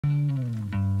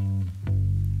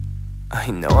I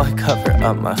know I cover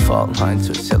up my fault lines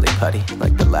with silly putty.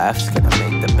 Like the laughs gonna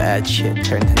make the bad shit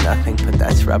turn to nothing, but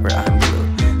that's rubber, I'm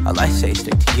glue. All I say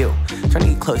stick to you, trying to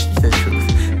get closer to the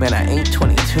truth. Man, I ain't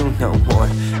 22 no more,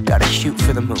 gotta shoot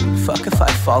for the moon. Fuck if I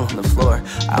fall on the floor,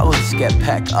 I always get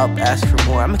back up, ask for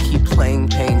more. I'ma keep playing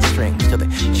pain strings till they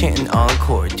chanting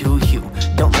encore. Do you,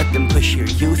 don't let them push your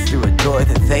youth through a door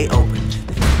that they open.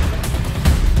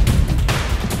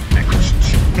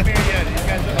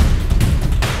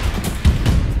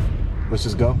 Let's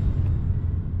just go.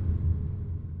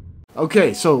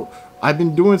 Okay, so I've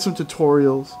been doing some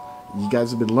tutorials. You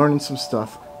guys have been learning some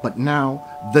stuff, but now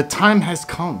the time has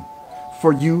come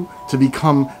for you to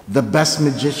become the best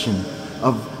magician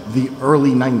of the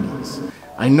early 90s.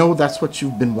 I know that's what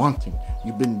you've been wanting.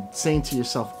 You've been saying to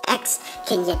yourself, X,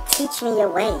 can you teach me your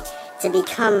way to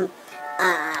become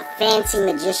a fancy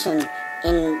magician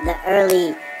in the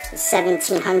early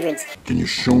 1700s? Can you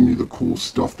show me the cool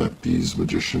stuff that these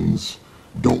magicians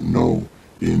don't know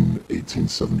in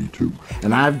 1872?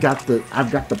 and I've got the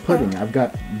pudding. I've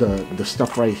got the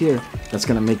stuff right here that's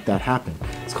gonna make that happen.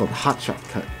 It's called the hot shot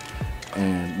cut,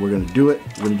 and we're gonna do it.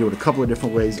 We're gonna do it a couple of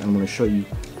different ways, and I'm gonna show you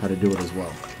how to do it as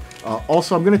well.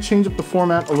 Also, I'm gonna change up the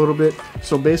format a little bit.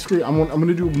 So basically, I'm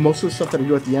gonna do most of the stuff that I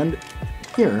do at the end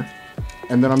here,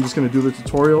 and then I'm just gonna do the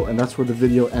tutorial, and that's where the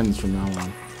video ends from now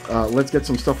on. Let's get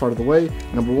some stuff out of the way.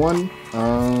 Number one,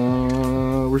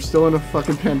 we're still in a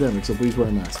fucking pandemic, so please wear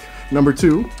a mask. Number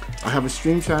two, I have a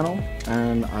stream channel,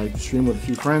 and I stream with a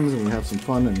few friends, and we have some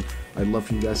fun, and I'd love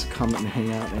for you guys to come and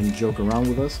hang out and joke around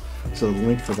with us. So the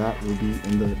link for that will be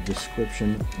in the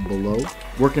description below.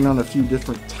 Working on a few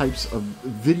different types of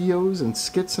videos and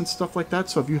skits and stuff like that.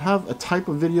 So if you have a type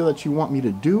of video that you want me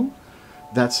to do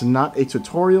that's not a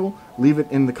tutorial, leave it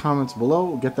in the comments below.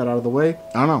 We'll get that out of the way.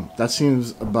 I don't know, that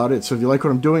seems about it. So if you like what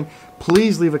I'm doing,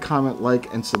 please leave a comment,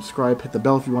 like, and subscribe. Hit the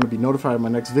bell if you want to be notified of my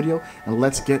next video. And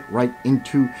let's get right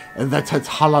into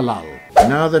𝗦𝗧𝗨𝗙𝗙𝗙.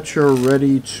 Now that you're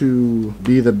ready to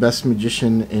be the best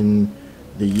magician in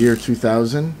the year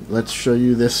 2000, let's show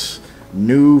you this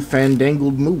new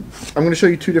fandangled move. I'm going to show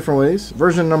you two different ways.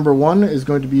 Version number one is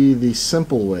going to be the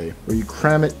simple way, where you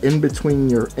cram it in between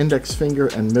your index finger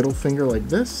and middle finger like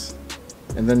this,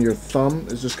 and then your thumb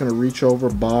is just going to reach over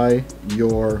by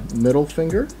your middle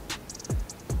finger,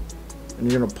 and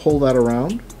you're going to pull that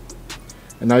around.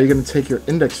 And now you're going to take your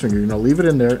index finger, you're going to leave it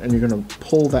in there, and you're going to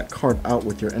pull that card out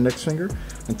with your index finger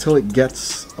until it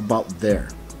gets about there.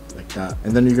 That.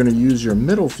 And then you're going to use your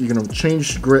middle, you're going to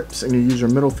change grips, and you use your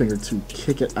middle finger to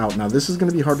kick it out. Now this is going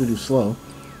to be hard to do slow,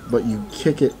 but you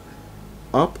kick it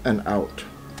up and out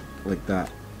like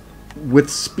that. With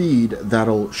speed,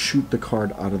 that'll shoot the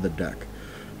card out of the deck.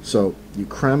 So you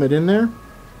cram it in there,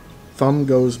 thumb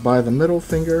goes by the middle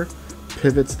finger,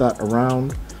 pivots that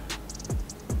around,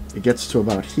 it gets to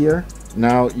about here.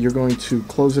 Now you're going to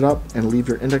close it up and leave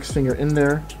your index finger in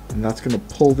there, and that's going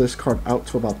to pull this card out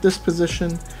to about this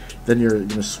position. Then you're going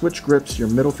to switch grips, your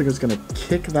middle finger is going to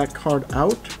kick that card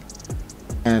out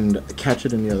and catch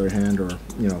it in the other hand, or,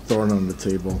 you know, throw it on the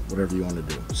table, whatever you want to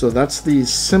do. So that's the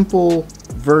simple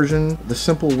version, the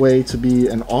simple way to be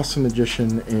an awesome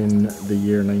magician in the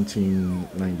year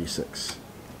 1996.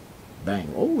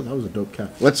 Bang. Oh, that was a dope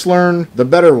cat. Let's learn the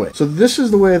better way. So this is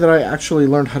the way that I actually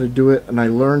learned how to do it, and I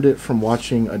learned it from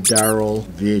watching a 𝗏𝗟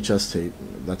VHS tape.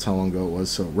 That's how long ago it was.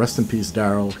 So rest in peace,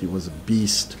 𝗏𝗟. He was a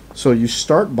beast. So you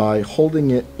start by holding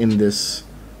it in this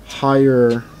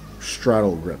higher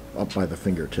straddle grip up by the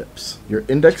fingertips. Your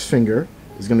index finger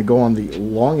is going to go on the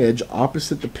long edge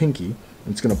opposite the pinky,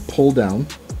 and it's going to pull down,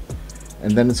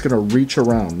 and then it's going to reach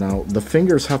around. Now the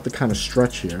fingers have to kind of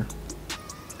stretch here,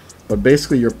 but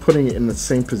basically you're putting it in the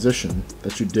same position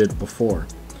that you did before,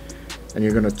 and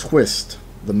you're going to twist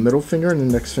the middle finger and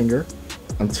index finger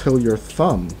until your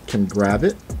thumb can grab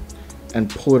it and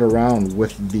pull it around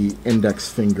with the index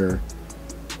finger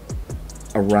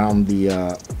around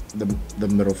the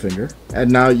middle finger.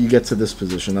 And now you get to this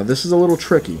position. Now this is a little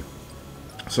tricky,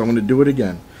 so I'm going to do it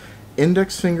again.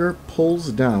 Index finger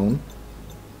pulls down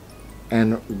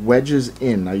and wedges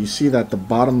in. Now you see that the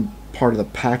bottom part of the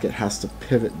packet has to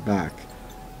pivot back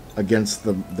against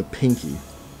the pinky.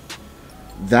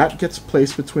 That gets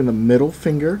placed between the middle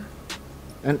finger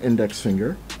and index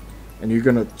finger, and you're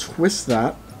going to twist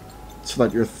that so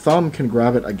that your thumb can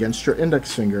grab it against your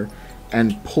index finger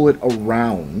and pull it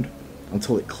around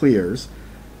until it clears,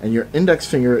 and your index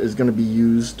finger is going to be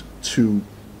used to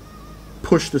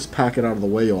push this packet out of the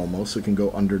way almost so it can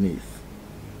go underneath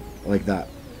like that.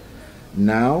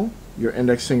 Now your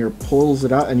index finger pulls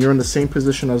it out, and you're in the same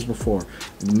position as before.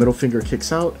 The middle finger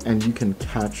kicks out, and you can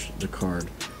catch the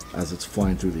card as it's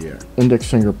flying through the air. Index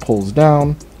finger pulls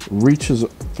down, reaches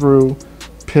through,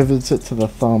 pivots it to the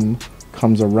thumb,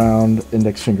 comes around,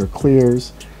 index finger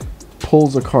clears,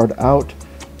 pulls the card out,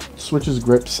 switches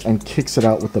grips, and kicks it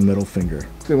out with the middle finger.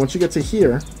 Okay, once you get to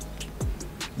here,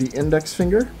 the index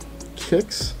finger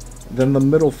kicks, then the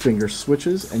middle finger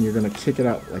switches, and you're going to kick it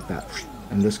out like that.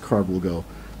 And this card will go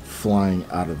flying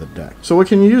out of the deck. So what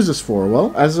can you use this for?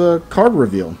 Well, as a card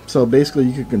reveal. So basically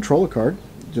you can control a card.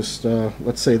 Just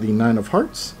let's say the 9 of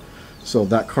hearts. So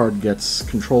that card gets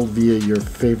controlled via your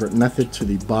favorite method to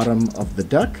the bottom of the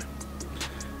deck.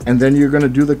 And then you're going to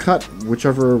do the cut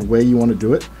whichever way you want to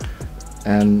do it.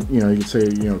 And you can say,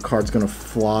 card's going to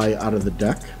fly out of the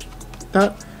deck.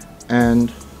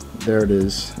 And there it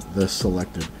is, the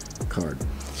selected card.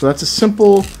 So that's a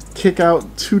simple kick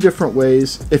out 2 different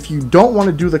ways. If you don't want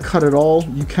to do the cut at all,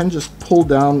 you can just pull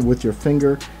down with your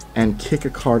finger and kick a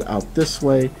card out this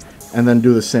way, and then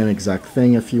do the same exact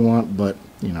thing if you want. But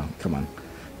come on.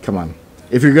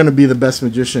 If you're going to be the best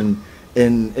magician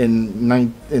in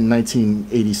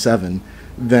 1987,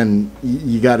 then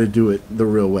you got to do it the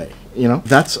real way.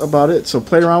 That's about it. So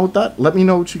play around with that. Let me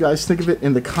know what you guys think of it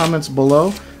in the comments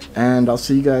below, and I'll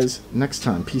see you guys next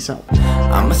time. Peace out.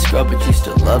 I'm a scrub, but you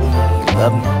still love me, you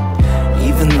love me.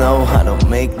 Even though I don't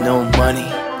make no money,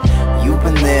 you've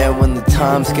been there when the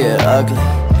times get ugly.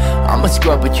 I'm a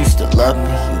scrub, but you still love me,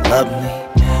 you love me.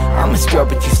 I'm a scrub,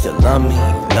 but you still love me,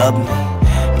 you love me.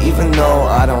 Even though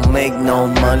I don't make no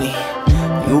money,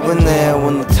 you've been there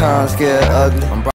when the times get ugly.